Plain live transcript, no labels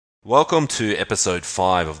Welcome to episode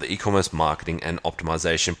 5 of the e-commerce marketing and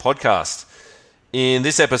optimization podcast. In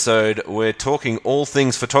this episode, we're talking all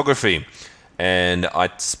things photography, and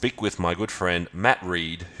I speak with my good friend Matt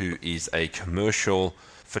Reed, who is a commercial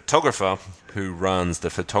photographer who runs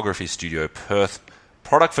the photography studio Perth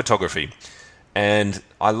Product Photography. And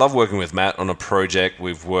I love working with Matt on a project.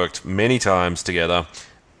 We've worked many times together.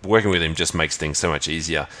 Working with him just makes things so much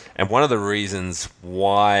easier. And one of the reasons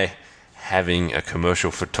why having a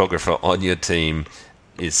commercial photographer on your team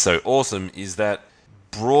is so awesome is that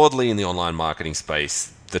broadly in the online marketing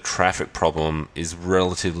space, the traffic problem is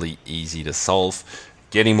relatively easy to solve.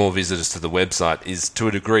 Getting more visitors to the website is to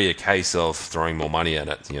a degree a case of throwing more money at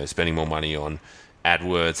it, spending more money on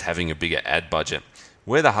AdWords, having a bigger ad budget.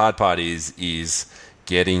 Where the hard part is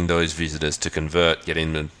getting those visitors to convert,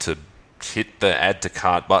 getting them to hit the add to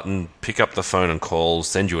cart button, pick up the phone and call,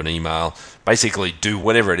 send you an email, basically do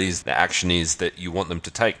whatever it is, the action is that you want them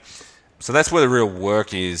to take. So that's where the real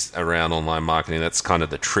work is around online marketing. That's kind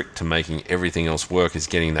of the trick to making everything else work, is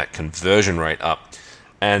getting that conversion rate up.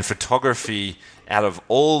 And photography, out of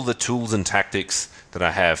all the tools and tactics that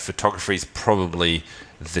I have, photography is probably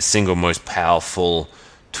the single most powerful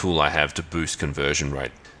tool I have to boost conversion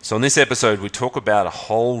rate. So in this episode, we talk about a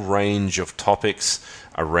whole range of topics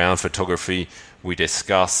around photography. We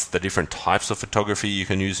discuss the different types of photography you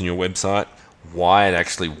can use in your website, why it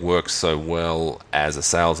actually works so well as a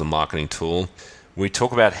sales and marketing tool. We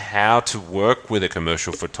talk about how to work with a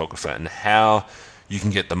commercial photographer and how you can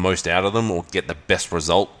get the most out of them or get the best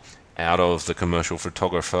result out of the commercial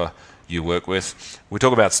photographer you work with. We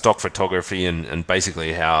talk about stock photography and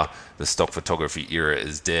basically how the stock photography era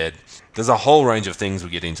is dead. There's a whole range of things we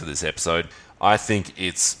get into this episode. I think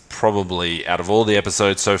it's probably, out of all the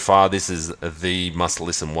episodes so far, this is the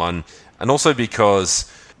must-listen one. And also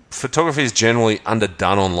because photography is generally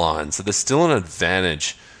underdone online, so there's still an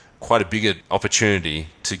advantage, quite a big opportunity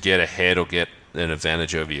to get ahead or get an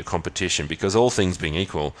advantage over your competition, because all things being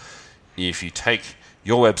equal, if you take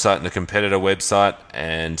your website and a competitor website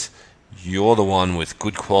and you're the one with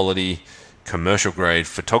good quality commercial grade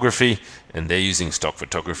photography and they're using stock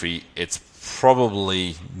photography, it's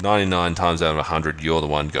probably 99 times out of 100 you're the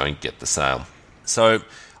one going to get the sale. So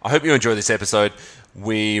I hope you enjoy this episode.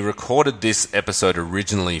 We recorded this episode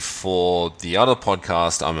originally for the other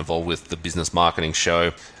podcast I'm involved with, the Business Marketing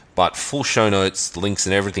Show, but full show notes, links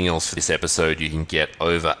and everything else for this episode you can get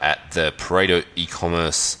over at the Pareto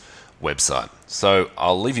e-commerce website. So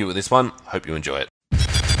I'll leave you with this one. Hope you enjoy it.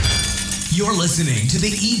 You're listening to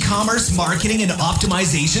the E-commerce Marketing and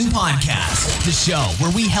Optimization Podcast, the show where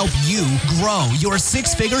we help you grow your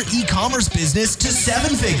six-figure e-commerce business to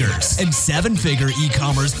seven figures and seven-figure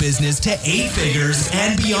e-commerce business to eight figures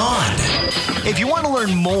and beyond. If you want to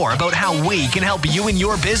learn more about how we can help you in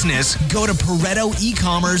your business, go to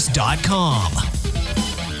ParetoEcommerce.com.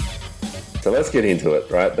 So let's get into it,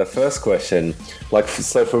 right? The first question,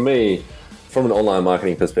 so for me, from an online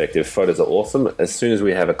marketing perspective, photos are awesome. As soon as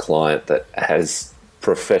we have a client that has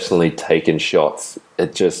professionally taken shots,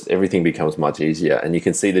 everything becomes much easier. And you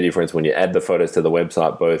can see the difference when you add the photos to the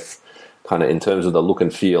website, both kind of in terms of the look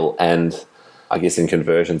and feel and I guess in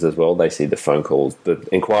conversions as well. They see the phone calls, the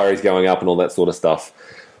inquiries going up and all that sort of stuff.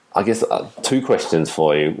 I guess two questions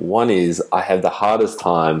for you. One is, I have the hardest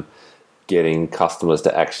time getting customers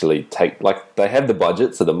to actually take, they have the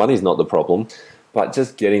budget, so the money's not the problem. But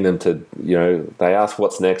just getting them to, they ask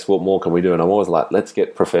what's next, what more can we do? And I'm always like, let's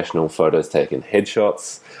get professional photos taken.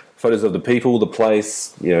 Headshots, photos of the people, the place,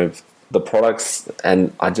 the products.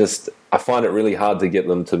 And I find it really hard to get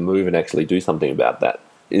them to move and actually do something about that.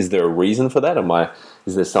 Is there a reason for that?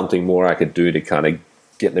 Is there something more I could do to kind of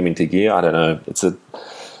get them into gear? I don't know. It's a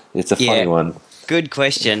funny one. Good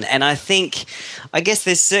question. And I guess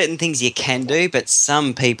there's certain things you can do, but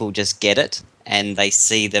some people just get it. And they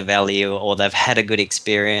see the value, or they've had a good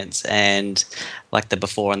experience, and like the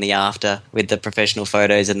before and the after with the professional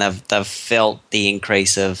photos, and they've felt the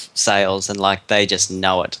increase of sales, and they just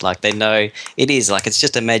know it. They know it is it's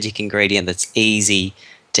just a magic ingredient that's easy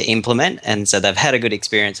to implement, and so they've had a good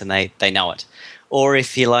experience and they know it. Or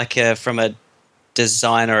if you're from a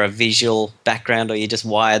design or a visual background, or you're just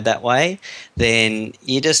wired that way, then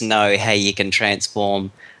you just know how you can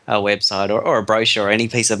transform a website or a brochure or any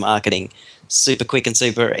piece of marketing super quick and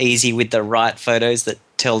super easy with the right photos that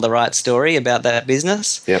tell the right story about that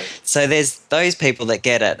business. Yep. So there's those people that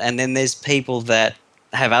get it, and then there's people that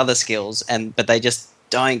have other skills but they just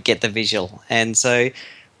don't get the visual. And so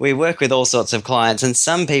we work with all sorts of clients, and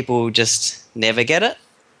some people just never get it,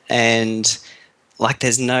 and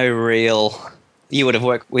there's no real, you would have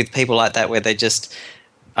worked with people like that where they just,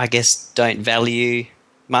 I guess, don't value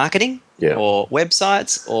marketing or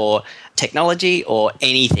websites or technology or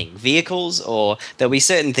anything, vehicles, or there'll be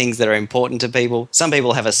certain things that are important to people. Some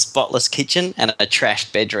people have a spotless kitchen and a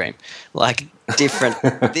trashed bedroom. Like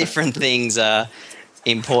different things are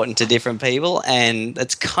important to different people, and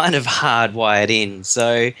it's kind of hardwired in.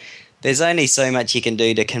 So there's only so much you can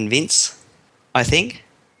do to convince, I think,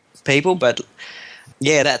 people, but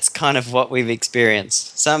yeah, that's kind of what we've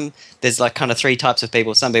experienced. There's like kind of three types of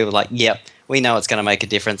people. Some people are like, yep, we know it's going to make a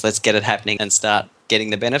difference. Let's get it happening and start getting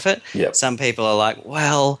the benefit. Yep. Some people are like,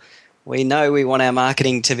 well, we know we want our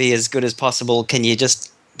marketing to be as good as possible. Can you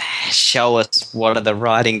just show us what are the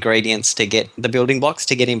right ingredients to get the building blocks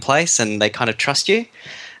to get in place? And they kind of trust you.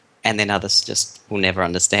 And then others just will never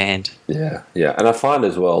understand. Yeah. And I find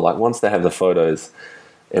as well, like once they have the photos,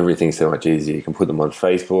 everything's so much easier. You can put them on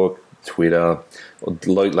Facebook, Twitter, or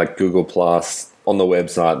like Google Plus, on the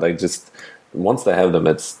website. They just, once they have them,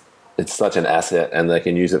 it's such an asset, and they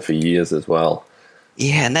can use it for years as well.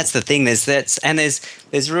 Yeah, and that's the thing.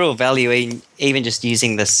 There's real value in even just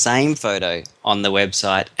using the same photo on the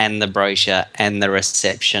website and the brochure and the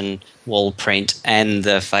reception wall print and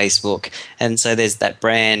the Facebook. And so there's that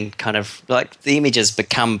brand kind of like the images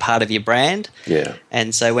become part of your brand. Yeah.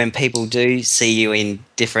 And so when people do see you in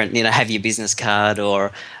different, have your business card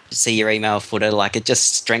or see your email footer, like it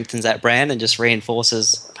just strengthens that brand and just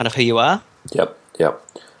reinforces kind of who you are. Yep.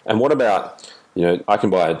 And what about, I can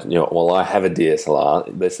buy, I have a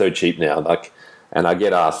DSLR. They're so cheap now. Like, and I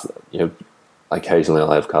get asked, occasionally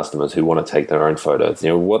I'll have customers who want to take their own photos.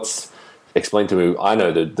 Explain to me, I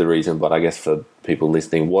know the reason, but I guess for people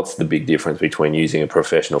listening, what's the big difference between using a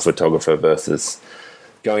professional photographer versus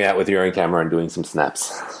going out with your own camera and doing some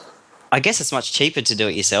snaps? I guess it's much cheaper to do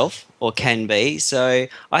it yourself, or can be. So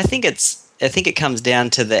I think it comes down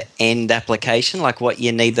to the end application, like what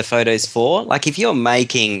you need the photos for. Like if you're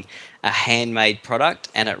making a handmade product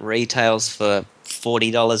and it retails for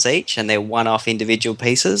 $40 each and they're one-off individual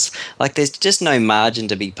pieces, like there's just no margin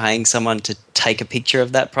to be paying someone to take a picture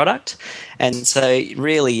of that product. And so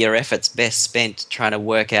really your effort's best spent trying to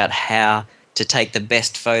work out how to take the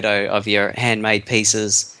best photo of your handmade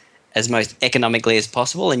pieces as most economically as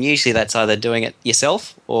possible. And usually that's either doing it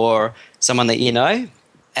yourself or someone that you know.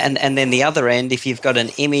 And then the other end, if you've got an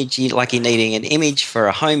image, you're needing an image for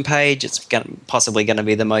a homepage, it's possibly going to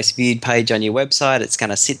be the most viewed page on your website. It's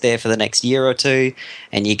going to sit there for the next year or two,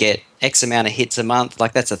 and you get X amount of hits a month.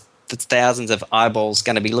 Like that's thousands of eyeballs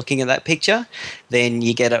going to be looking at that picture. Then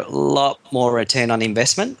you get a lot more return on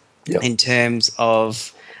investment in terms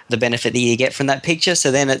of the benefit that you get from that picture. So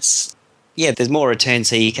then there's more return,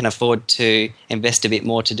 so you can afford to invest a bit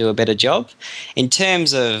more to do a better job. In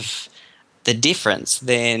terms of the difference,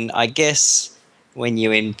 then I guess when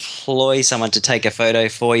you employ someone to take a photo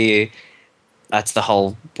for you, that's the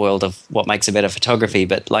whole world of what makes a better photography.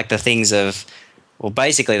 But like the things of, well,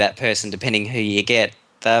 basically that person, depending who you get,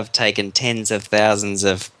 they've taken tens of thousands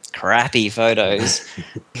of crappy photos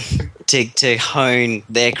to hone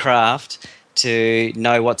their craft to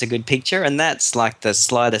know what's a good picture. And that's like the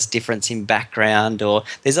slightest difference in background, or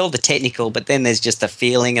there's all the technical, but then there's just the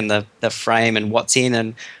feeling and the frame and what's in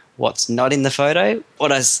and what's not in the photo.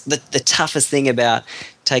 The toughest thing about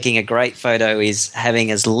taking a great photo is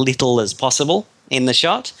having as little as possible in the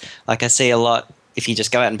shot. Like I see a lot, if you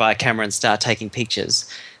just go out and buy a camera and start taking pictures,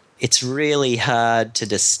 it's really hard to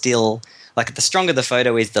distill. Like the stronger the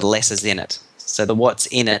photo is, the less is in it. So the what's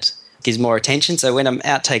in it gives more attention. So when I'm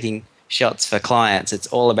out taking shots for clients, it's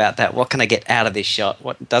all about that. What can I get out of this shot?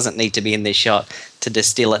 What doesn't need to be in this shot, to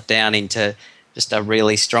distill it down into just a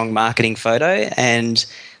really strong marketing photo. And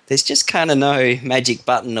there's just kind of no magic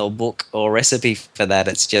button or book or recipe for that.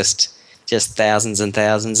 It's just thousands and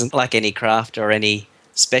thousands. And like any craft or any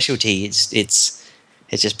specialty, it's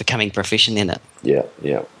just becoming proficient in it.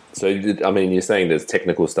 Yeah. So, I mean, you're saying there's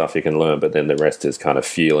technical stuff you can learn, but then the rest is kind of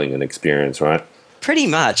feeling and experience, right? Pretty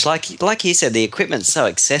much. Like you said, the equipment's so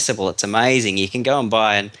accessible. It's amazing. You can go and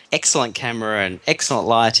buy an excellent camera and excellent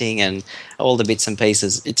lighting and all the bits and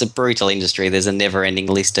pieces. It's a brutal industry. There's a never-ending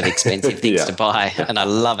list of expensive things to buy, and I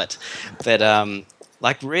love it.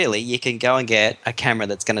 But really, you can go and get a camera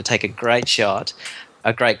that's going to take a great shot,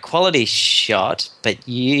 a great quality shot, but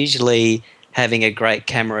usually having a great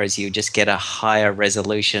camera is you just get a higher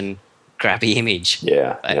resolution crappy image.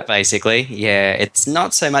 Basically. It's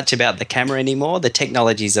not so much about the camera anymore. The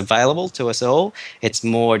technology is available to us all. It's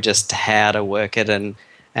more just how to work it and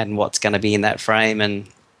what's going to be in that frame and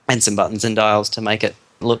some buttons and dials to make it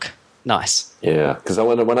look nice. Yeah, because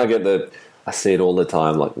when I see it all the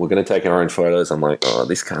time, like, we're going to take our own photos. I'm like, oh,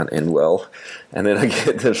 this can't end well. And then I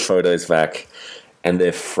get the photos back and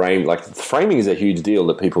they're framed, like framing is a huge deal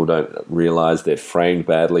that people don't realize they're framed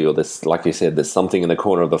badly, or this, like you said, there's something in the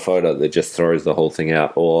corner of the photo that just throws the whole thing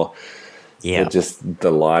out, or just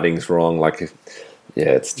the lighting's wrong. Like,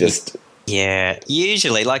 it's just... Yeah,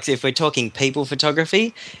 usually, like if we're talking people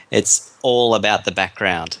photography, it's all about the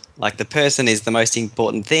background. Like the person is the most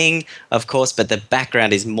important thing, of course, but the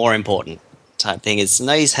background is more important type thing. It's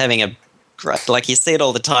no use having a, like you see it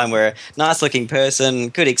all the time where a nice looking person,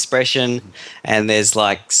 good expression, and there's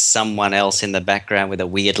like someone else in the background with a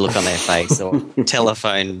weird look on their face or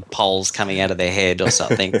telephone poles coming out of their head or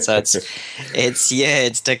something. So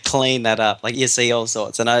it's to clean that up. Like you see all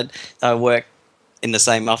sorts. And I work in the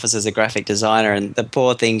same office as a graphic designer, and the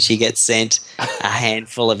poor thing, she gets sent a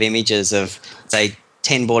handful of images of, say,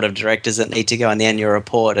 10 board of directors that need to go on the annual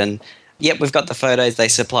report, and yep, we've got the photos, they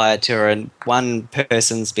supply it to her, and one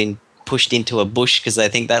person's been pushed into a bush because they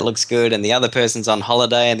think that looks good, and the other person's on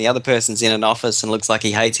holiday, and the other person's in an office and looks like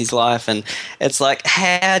he hates his life, and it's like,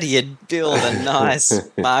 how do you build a nice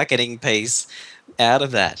marketing piece out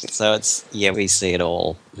of that? So we see it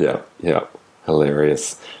all. Yeah,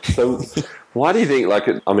 hilarious. So... why do you think, like,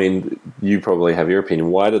 I mean, you probably have your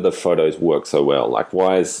opinion, why do the photos work so well? Like,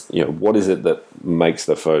 why is, what is it that makes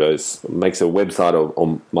the photos, makes a website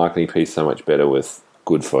or marketing piece so much better with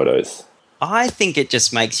good photos? I think it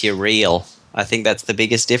just makes you real. I think that's the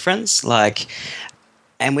biggest difference. Like,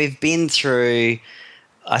 and we've been through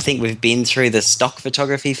the stock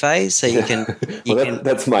photography phase, so you can...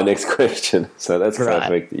 that's my next question, so that's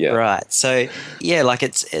perfect. Yeah. Right. So,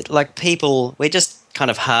 like like people, we're just kind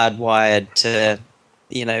of hardwired to,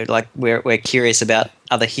 like we're curious about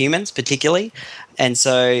other humans particularly. And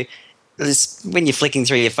so when you're flicking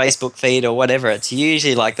through your Facebook feed or whatever, it's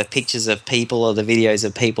usually like the pictures of people or the videos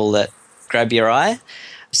of people that grab your eye.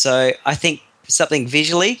 So I think something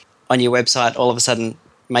visually on your website all of a sudden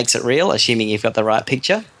makes it real, assuming you've got the right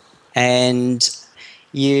picture. And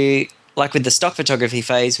you, like with the stock photography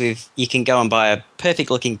phase, you can go and buy a perfect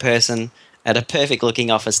looking person at a perfect looking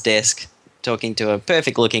office desk talking to a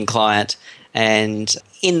perfect looking client, and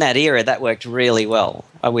in that era that worked really well.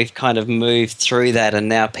 We've kind of moved through that, and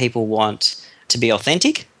now people want to be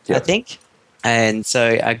authentic. I think. And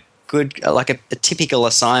so a typical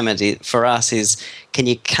assignment for us is, can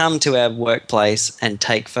you come to our workplace and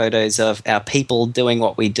take photos of our people doing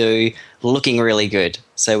what we do, looking really good,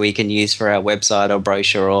 so we can use for our website or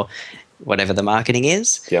brochure or whatever the marketing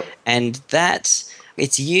is. And that,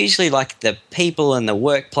 it's usually like the people and the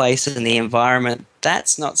workplace and the environment,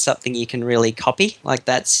 that's not something you can really copy. Like,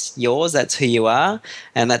 that's yours, that's who you are,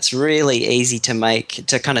 and that's really easy to make,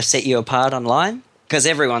 to kind of set you apart online, because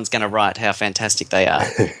everyone's going to write how fantastic they are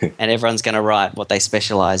and everyone's going to write what they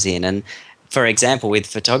specialize in. And for example, with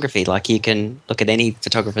photography, like you can look at any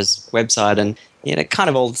photographer's website and kind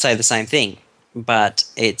of all say the same thing, but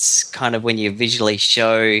it's kind of when you visually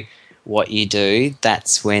show what you do,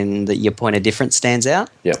 that's when your point of difference stands out.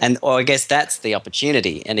 Or I guess that's the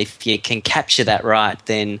opportunity. And if you can capture that right,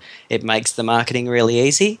 then it makes the marketing really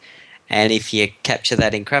easy. And if you capture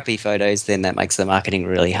that in crappy photos, then that makes the marketing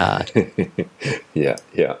really hard. Yeah.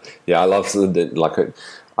 I love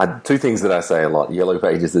two things that I say a lot: Yellow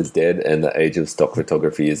Pages is dead, and the age of stock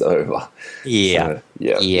photography is over. I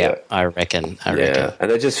reckon. And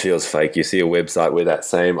it just feels fake. You see a website with that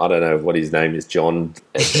same, I don't know what his name is, John.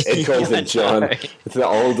 Ed calls him John. It's the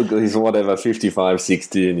old, he's whatever, 55,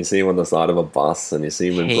 60, and you see him on the side of a bus, and you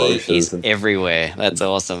see him in brochures. He's everywhere. That's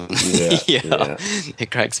awesome. It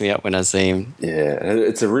cracks me up when I see him. Yeah, and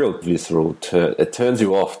it's a real visceral turn. It turns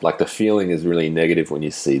you off. Like, the feeling is really negative when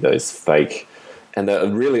you see those fake. And they're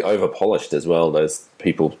really over-polished as well, those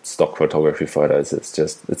people stock photography photos.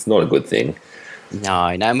 It's not a good thing. No.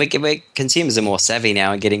 And consumers are more savvy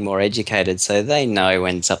now and getting more educated, so they know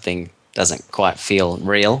when something doesn't quite feel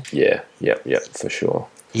real. Yeah, for sure.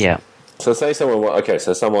 Yeah. So say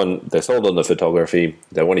they're sold on the photography,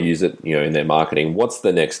 they want to use it, in their marketing. What's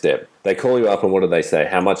the next step? They call you up and what do they say?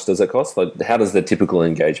 How much does it cost? Like, how does the typical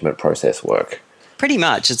engagement process work? Pretty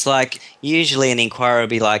much. It's like, usually an inquiry will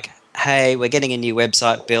be like, hey, we're getting a new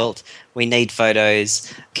website built, we need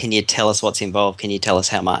photos, can you tell us what's involved, can you tell us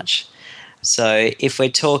how much? So if we're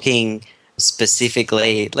talking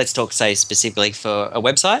specifically, let's talk, say, specifically for a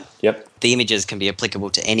website. The images can be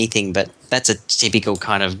applicable to anything, but that's a typical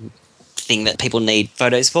kind of thing that people need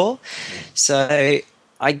photos for. So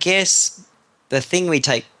I guess the thing we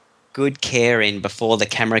take good care in before the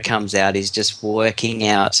camera comes out is just working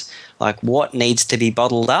out like what needs to be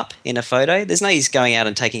bottled up in a photo. There's no use going out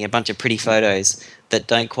and taking a bunch of pretty photos that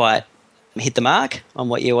don't quite hit the mark on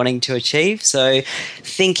what you're wanting to achieve. So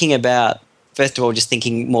thinking about first of all, just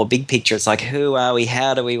thinking more big picture. It's like, who are we?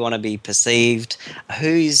 How do we want to be perceived?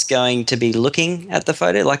 Who's going to be looking at the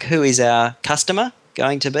photo? Like, who is our customer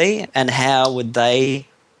going to be? And how would they,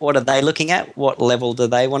 what are they looking at? What level do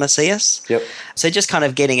they want to see us? Yep. So just kind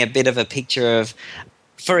of getting a bit of a picture of,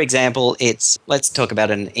 for example, let's talk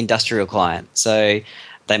about an industrial client. So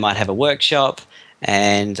they might have a workshop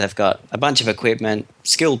and they've got a bunch of equipment,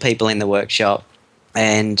 skilled people in the workshop,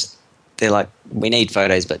 and they're like, we need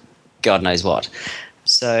photos, but God knows what.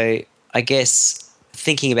 So I guess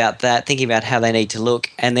thinking about that, thinking about how they need to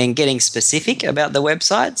look, and then getting specific about the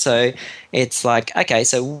website. So it's like, okay,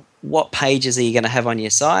 so what pages are you going to have on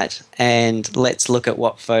your site? And let's look at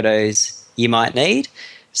what photos you might need.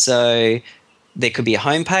 So there could be a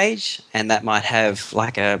homepage, and that might have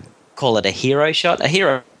like call it a hero shot. A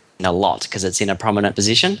hero in a lot because it's in a prominent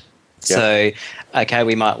position. Yep. So, okay,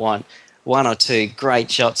 we might want 1 or 2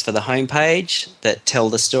 great shots for the homepage that tell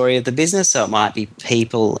the story of the business. So it might be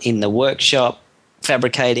people in the workshop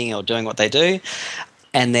fabricating or doing what they do,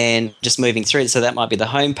 and then just moving through it. So that might be the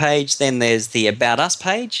homepage. Then there's the About Us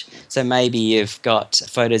page. So maybe you've got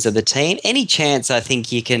photos of the team. Any chance I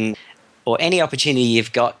think you can, or any opportunity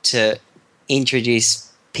you've got to introduce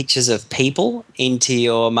pictures of people into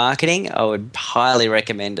your marketing, I would highly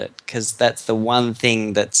recommend it, because that's the one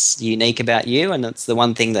thing that's unique about you, and it's the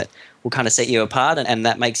one thing that will kind of set you apart, and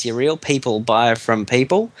that makes you real. People buy from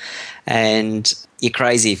people, and you're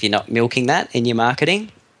crazy if you're not milking that in your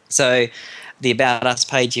marketing. So the About Us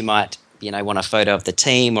page, you might want a photo of the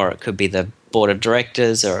team, or it could be the board of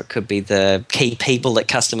directors, or it could be the key people that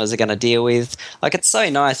customers are going to deal with. Like, it's so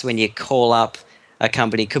nice when you call up a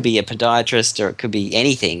company, it could be a podiatrist or it could be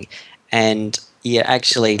anything, and you're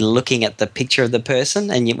actually looking at the picture of the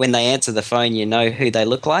person, and when they answer the phone, you know who they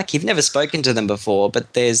look like. You've never spoken to them before,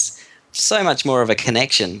 but there's so much more of a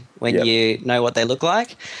connection when you know what they look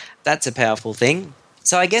like. That's a powerful thing.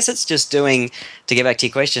 So I guess it's just doing, to get back to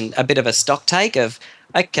your question, a bit of a stock take of,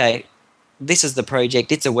 okay, this is the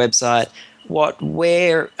project, it's a website,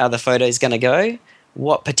 where are the photos going to go?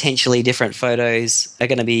 What potentially different photos are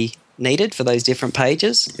going to be needed for those different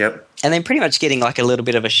pages? Yep. And then pretty much getting like a little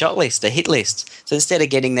bit of a shot list, a hit list. So instead of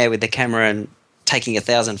getting there with the camera and taking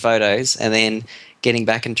 1,000 photos and then getting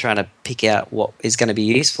back and trying to pick out what is going to be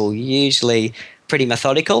useful, usually pretty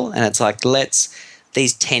methodical, and it's like,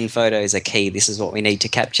 these 10 photos are key. This is what we need to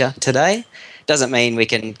capture today. Doesn't mean we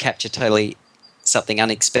can capture totally something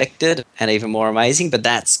unexpected and even more amazing, but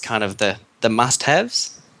that's kind of the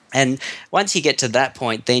must-haves. And once you get to that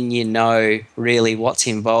point, then you know really what's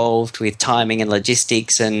involved with timing and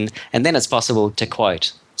logistics, and then it's possible to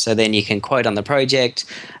quote. So then you can quote on the project,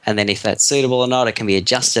 and then if that's suitable or not, it can be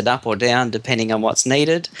adjusted up or down depending on what's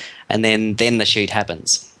needed, and then the shoot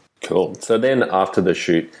happens. Cool. So then after the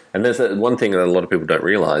shoot, and there's one thing that a lot of people don't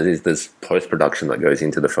realize is there's post-production that goes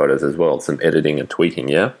into the photos as well, some editing and tweaking,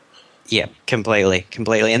 yeah? Yeah, completely.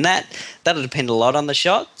 And that'll depend a lot on the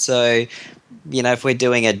shot. So, if we're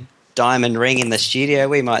doing a diamond ring in the studio,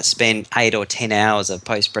 we might spend 8 or 10 hours of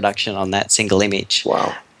post-production on that single image.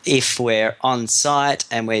 Wow. If we're on site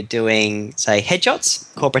and we're doing, say,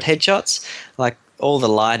 headshots, corporate headshots, like all the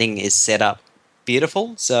lighting is set up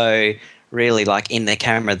beautiful. So really, like in the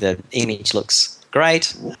camera, the image looks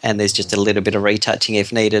great, and there's just a little bit of retouching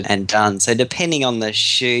if needed and done. So depending on the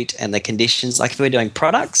shoot and the conditions, like if we're doing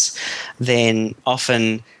products, then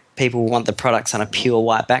often people want the products on a pure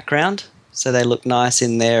white background, so they look nice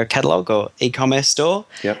in their catalog or e-commerce store.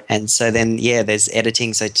 Yep. And so then, there's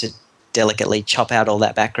editing, so to delicately chop out all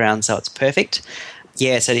that background so it's perfect.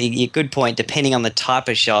 Yeah, so a good point. Depending on the type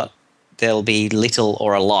of shot, there'll be little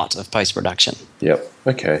or a lot of post-production. Yep.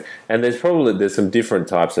 Okay. And there's some different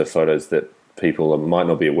types of photos that people might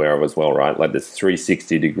not be aware of as well, right? Like there's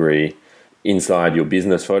 360-degree inside your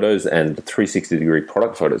business photos and 360-degree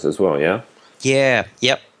product photos as well, yeah? Yeah.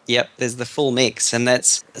 Yep. There's the full mix, and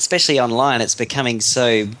that's, especially online, it's becoming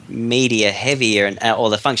so media heavier, and or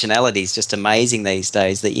the functionality is just amazing these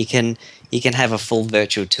days that you can have a full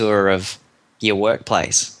virtual tour of your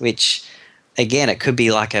workplace, which again, it could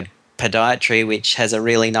be like a podiatry, which has a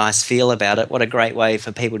really nice feel about it. What a great way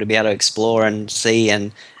for people to be able to explore and see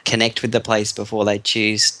and connect with the place before they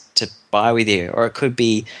choose to buy with you. Or it could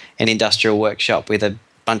be an industrial workshop with a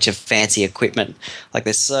bunch of fancy equipment. Like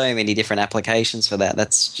there's so many different applications for that.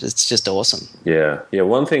 It's just awesome. Yeah.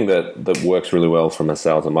 One thing that works really well from a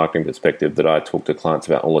sales and marketing perspective that I talk to clients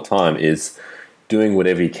about all the time is doing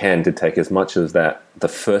whatever you can to take as much of that, the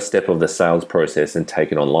first step of the sales process, and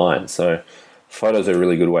take it online. So photos are a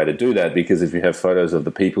really good way to do that, because if you have photos of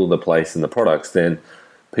the people, the place, and the products, then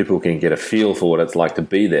people can get a feel for what it's like to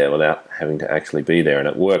be there without having to actually be there. And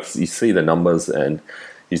it works. You see the numbers, and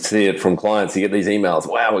you see it from clients. You get these emails.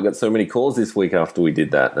 Wow, we got so many calls this week after we did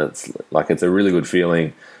that. And it's a really good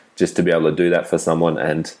feeling just to be able to do that for someone.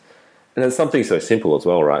 And it's something so simple as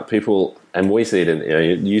well, right? People, and we see it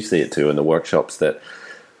in, you see it too in the workshops, that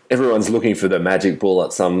everyone's looking for the magic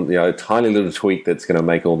bullet, some tiny little tweak that's going to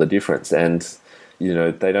make all the difference. And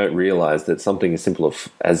they don't realize that something as simple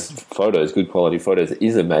as photos, good quality photos,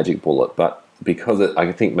 is a magic bullet. But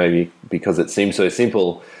I think maybe because it seems so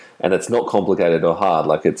simple and it's not complicated or hard,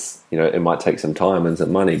 like it might take some time and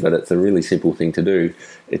some money, but it's a really simple thing to do.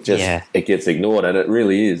 It gets ignored, and it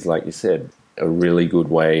really is, like you said, a really good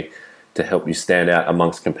way to help you stand out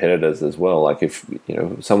amongst competitors as well. Like if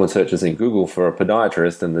someone searches in Google for a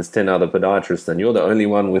podiatrist and there's 10 other podiatrists and you're the only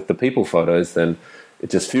one with the people photos, then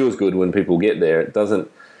it just feels good when people get there. It doesn't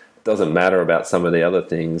matter about some of the other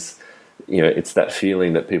things. It's that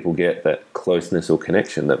feeling that people get, that closeness or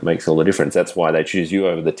connection, that makes all the difference. That's why they choose you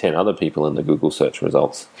over the 10 other people in the Google search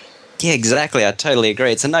results. Yeah, exactly. I totally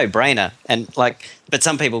agree. It's a no-brainer. But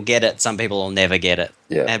some people get it, some people will never get it.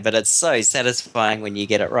 Yeah. But it's so satisfying when you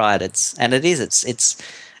get it right.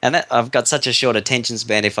 I've got such a short attention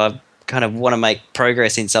span. If I kind of want to make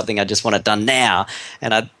progress in something, I just want it done now.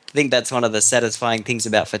 And I think that's one of the satisfying things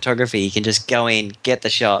about photography. You can just go in, get the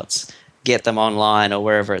shots, get them online or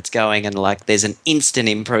wherever it's going, and there's an instant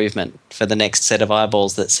improvement for the next set of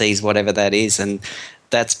eyeballs that sees whatever that is. And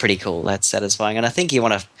that's pretty cool. That's satisfying. And I think you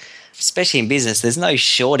want to, especially in business, there's no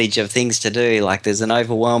shortage of things to do. There's an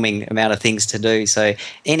overwhelming amount of things to do. So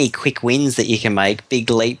any quick wins that you can make,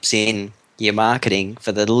 big leaps in your marketing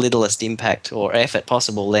for the littlest impact or effort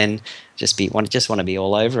possible, then just want to be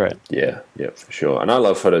all over it. Yeah, for sure. And I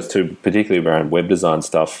love photos too, particularly around web design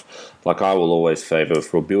stuff. I will always favor,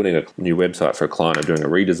 if we're building a new website for a client or doing a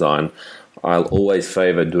redesign, I'll always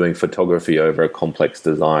favor doing photography over a complex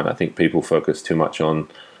design. I think people focus too much on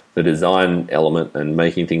the design element and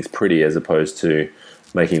making things pretty as opposed to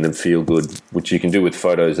making them feel good, which you can do with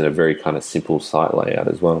photos in a very kind of simple site layout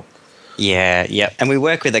as well. Yeah. And we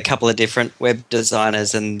work with a couple of different web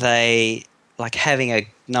designers, and they having a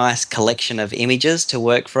nice collection of images to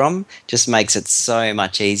work from just makes it so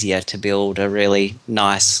much easier to build a really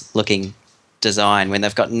nice looking design. When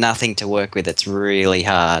they've got nothing to work with, it's really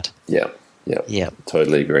hard. Yeah.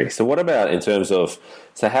 Totally agree. So what about in terms of,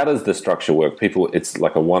 how does the structure work? It's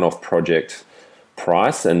like a one-off project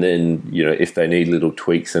price, and then, if they need little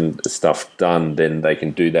tweaks and stuff done, then they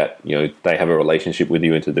can do that. They have a relationship with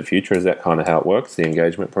you into the future. Is that kind of how it works, the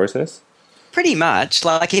engagement process? Pretty much.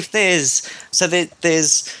 If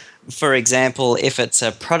there's, for example, if it's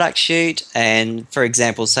a product shoot and, for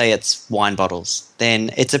example, say it's wine bottles,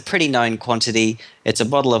 then it's a pretty known quantity. It's a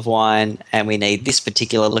bottle of wine and we need this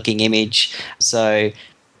particular looking image. So,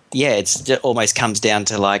 yeah, it almost comes down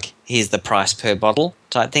to here's the price per bottle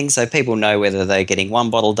type thing. So people know whether they're getting one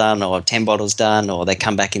bottle done or 10 bottles done, or they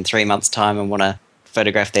come back in 3 months' time and want to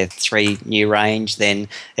photograph their 3 new range, then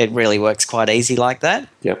it really works quite easy like that.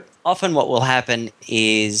 Yep. Often what will happen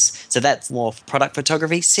is, so that's more product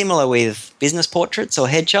photography, similar with business portraits or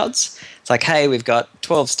headshots. It's hey, we've got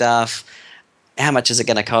 12 staff. How much is it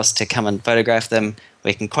going to cost to come and photograph them?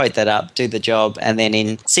 We can quote that up, do the job, and then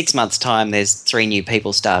in 6 months' time, there's 3 new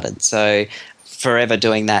people started. So forever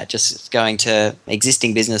doing that, just going to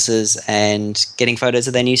existing businesses and getting photos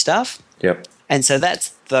of their new staff. Yep. And so that's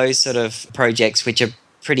those sort of projects which are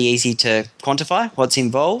pretty easy to quantify what's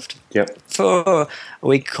involved. Yep.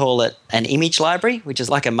 We call it an image library, which is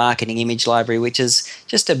like a marketing image library, which is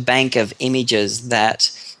just a bank of images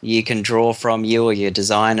that you can draw from, you or your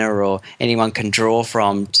designer or anyone can draw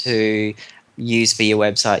from to use for your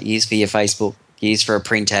website, use for your Facebook, use for a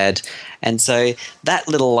print ad. And so that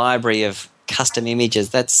little library of custom images,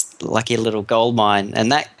 that's like your little gold mine.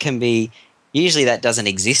 And that can be, usually that doesn't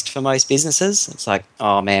exist for most businesses. It's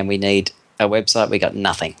oh man, we need a website, we got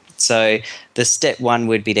nothing. So the step one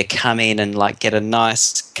would be to come in and get a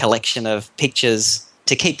nice collection of pictures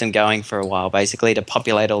to keep them going for a while, basically to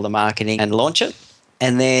populate all the marketing and launch it.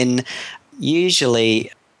 And then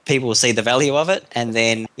usually people will see the value of it, and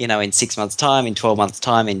then in 6 months' time, in 12 months'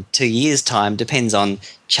 time, in 2 years' time, depends on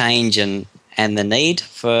change and the need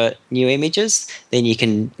for new images, then you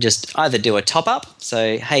can just either do a top-up.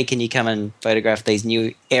 So, hey, can you come and photograph these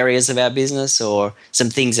new areas of our business, or some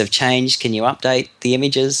things have changed, can you update the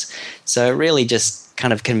images? So it really just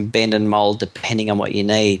kind of can bend and mold depending on what you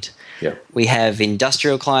need. Yeah. We have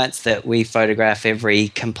industrial clients that we photograph every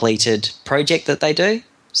completed project that they do.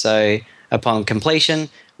 So upon completion,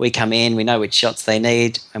 we come in, we know which shots they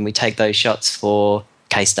need, and we take those shots for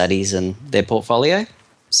case studies and their portfolio.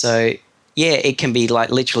 So yeah, it can be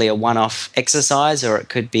literally a one-off exercise, or it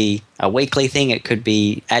could be a weekly thing. It could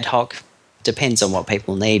be ad hoc. depends on what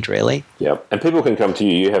people need, really. Yeah, and people can come to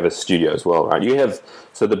you. You have a studio as well, right?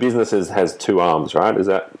 So the business has two arms, right? Is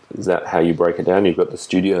that how you break it down? You've got the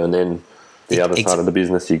studio, and then the other side of the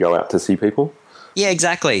business, you go out to see people? Yeah,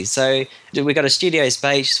 exactly. So we've got a studio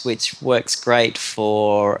space which works great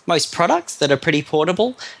for most products that are pretty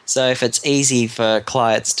portable. So if it's easy for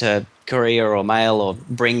clients to courier or mail or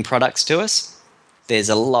bring products to us, there's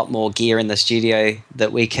a lot more gear in the studio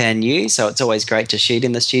that we can use. So it's always great to shoot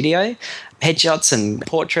in the studio. Headshots and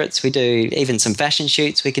portraits, we do even some fashion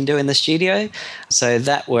shoots we can do in the studio. So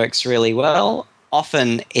that works really well.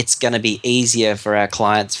 Often it's going to be easier for our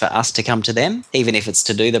clients for us to come to them, even if it's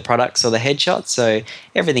to do the products or the headshots. So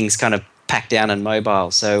everything's kind of packed down and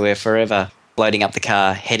mobile. So we're forever loading up the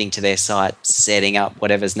car, heading to their site, setting up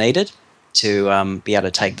whatever's needed to be able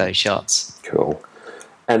to take those shots. Cool.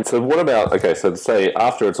 And so what about, so say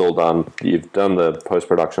after it's all done, you've done the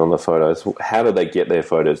post-production on the photos, how do they get their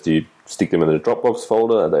photos? Do you stick them in a Dropbox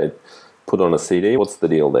folder? Are they put on a CD? What's the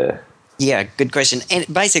deal there? Yeah, good question. And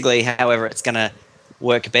basically, however, it's going to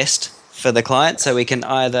work best for the client. So we can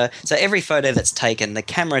so every photo that's taken, the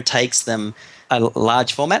camera takes them a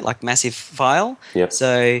large format, like massive file. Yep.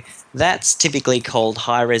 So that's typically called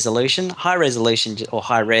high resolution. High resolution or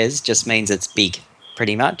high res just means it's big,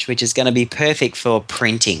 pretty much, which is going to be perfect for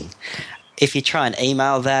printing. If you try and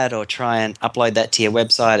email that or try and upload that to your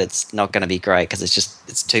website, it's not going to be great because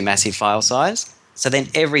it's too massive file size. So then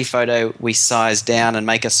every photo we size down and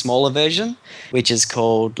make a smaller version, which is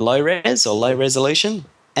called low res or low resolution.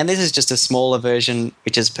 And this is just a smaller version,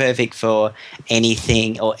 which is perfect for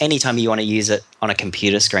anything or anytime you want to use it on a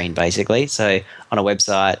computer screen, basically. So on a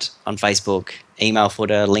website, on Facebook, email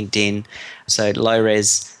footer, LinkedIn. So low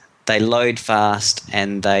res, they load fast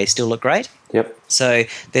and they still look great. Yep. So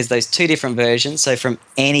there's those two different versions. So from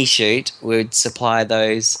any shoot, we would supply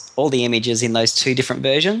all the images in those two different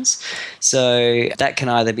versions. So that can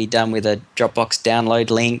either be done with a Dropbox download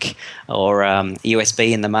link or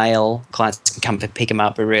USB in the mail. Clients can come pick them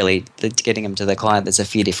up, but really getting them to the client, there's a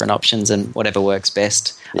few different options and whatever works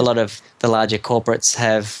best. Yep. A lot of the larger corporates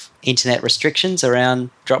have internet restrictions around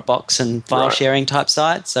Dropbox and file sharing type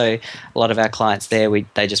sites. So a lot of our clients there,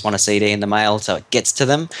 they just want a CD in the mail so it gets to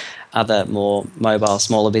them. Other more mobile,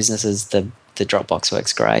 smaller businesses, the Dropbox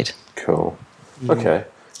works great. Cool. Okay.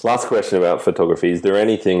 Last question about photography. Is there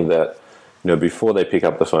anything that, before they pick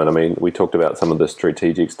up the phone, I mean, we talked about some of the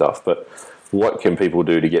strategic stuff, but what can people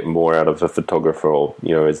do to get more out of a photographer? Or,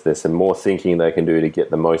 is there some more thinking they can do to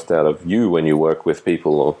get the most out of you when you work with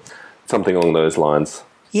people or something along those lines?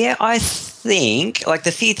 Yeah, I think like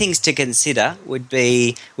the few things to consider would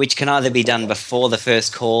be, which can either be done before the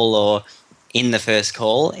first call or in the first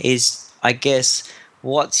call, is I guess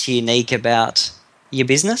what's unique about your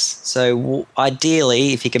business. So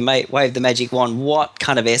ideally, if you can wave the magic wand, what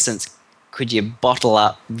kind of essence could you bottle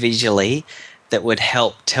up visually that would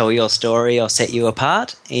help tell your story or set you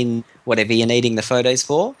apart in whatever you're needing the photos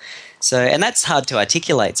for? So, and that's hard to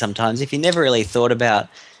articulate sometimes. If you never really thought about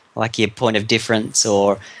like your point of difference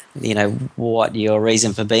or, what your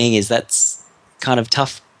reason for being is, that's kind of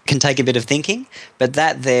tough. Can take a bit of thinking, but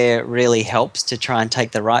that there really helps to try and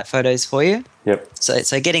take the right photos for you. Yep.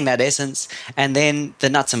 So getting that essence, and then the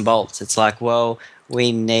nuts and bolts. It's like, well,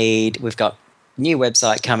 we've got new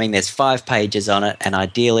website coming. There's 5 pages on it, and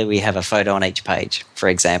ideally we have a photo on each page, for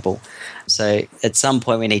example. So at some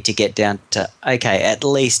point we need to get down to, okay, at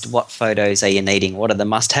least what photos are you needing? What are the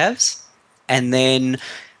must-haves? And then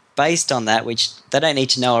based on that, which they don't need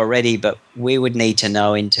to know already, but we would need to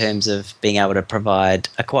know in terms of being able to provide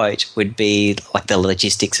a quote, would be like the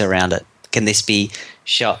logistics around it. Can this be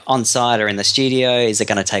shot on site or in the studio?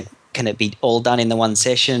 Can it be all done in the one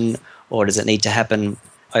session, or does it need to happen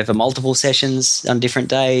over multiple sessions on different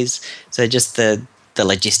days? So just the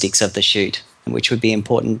logistics of the shoot, which would be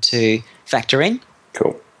important to factor in.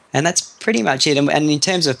 Cool. And that's pretty much it. And in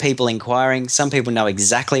terms of people inquiring, some people know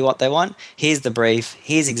exactly what they want. Here's the brief.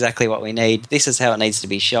 Here's exactly what we need. This is how it needs to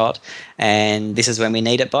be shot. And this is when we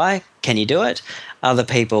need it by. Can you do it? Other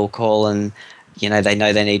people call and, they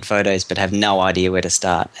know they need photos but have no idea where to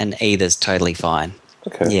start. And either's totally fine.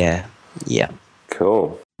 Okay. Yeah.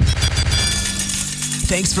 Cool.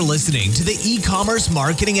 Thanks for listening to the E-commerce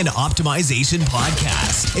Marketing and Optimization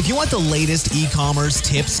Podcast. If you want the latest e-commerce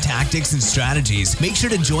tips, tactics, and strategies, make sure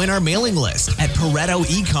to join our mailing list at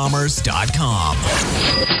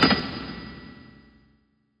ParetoEcommerce.com.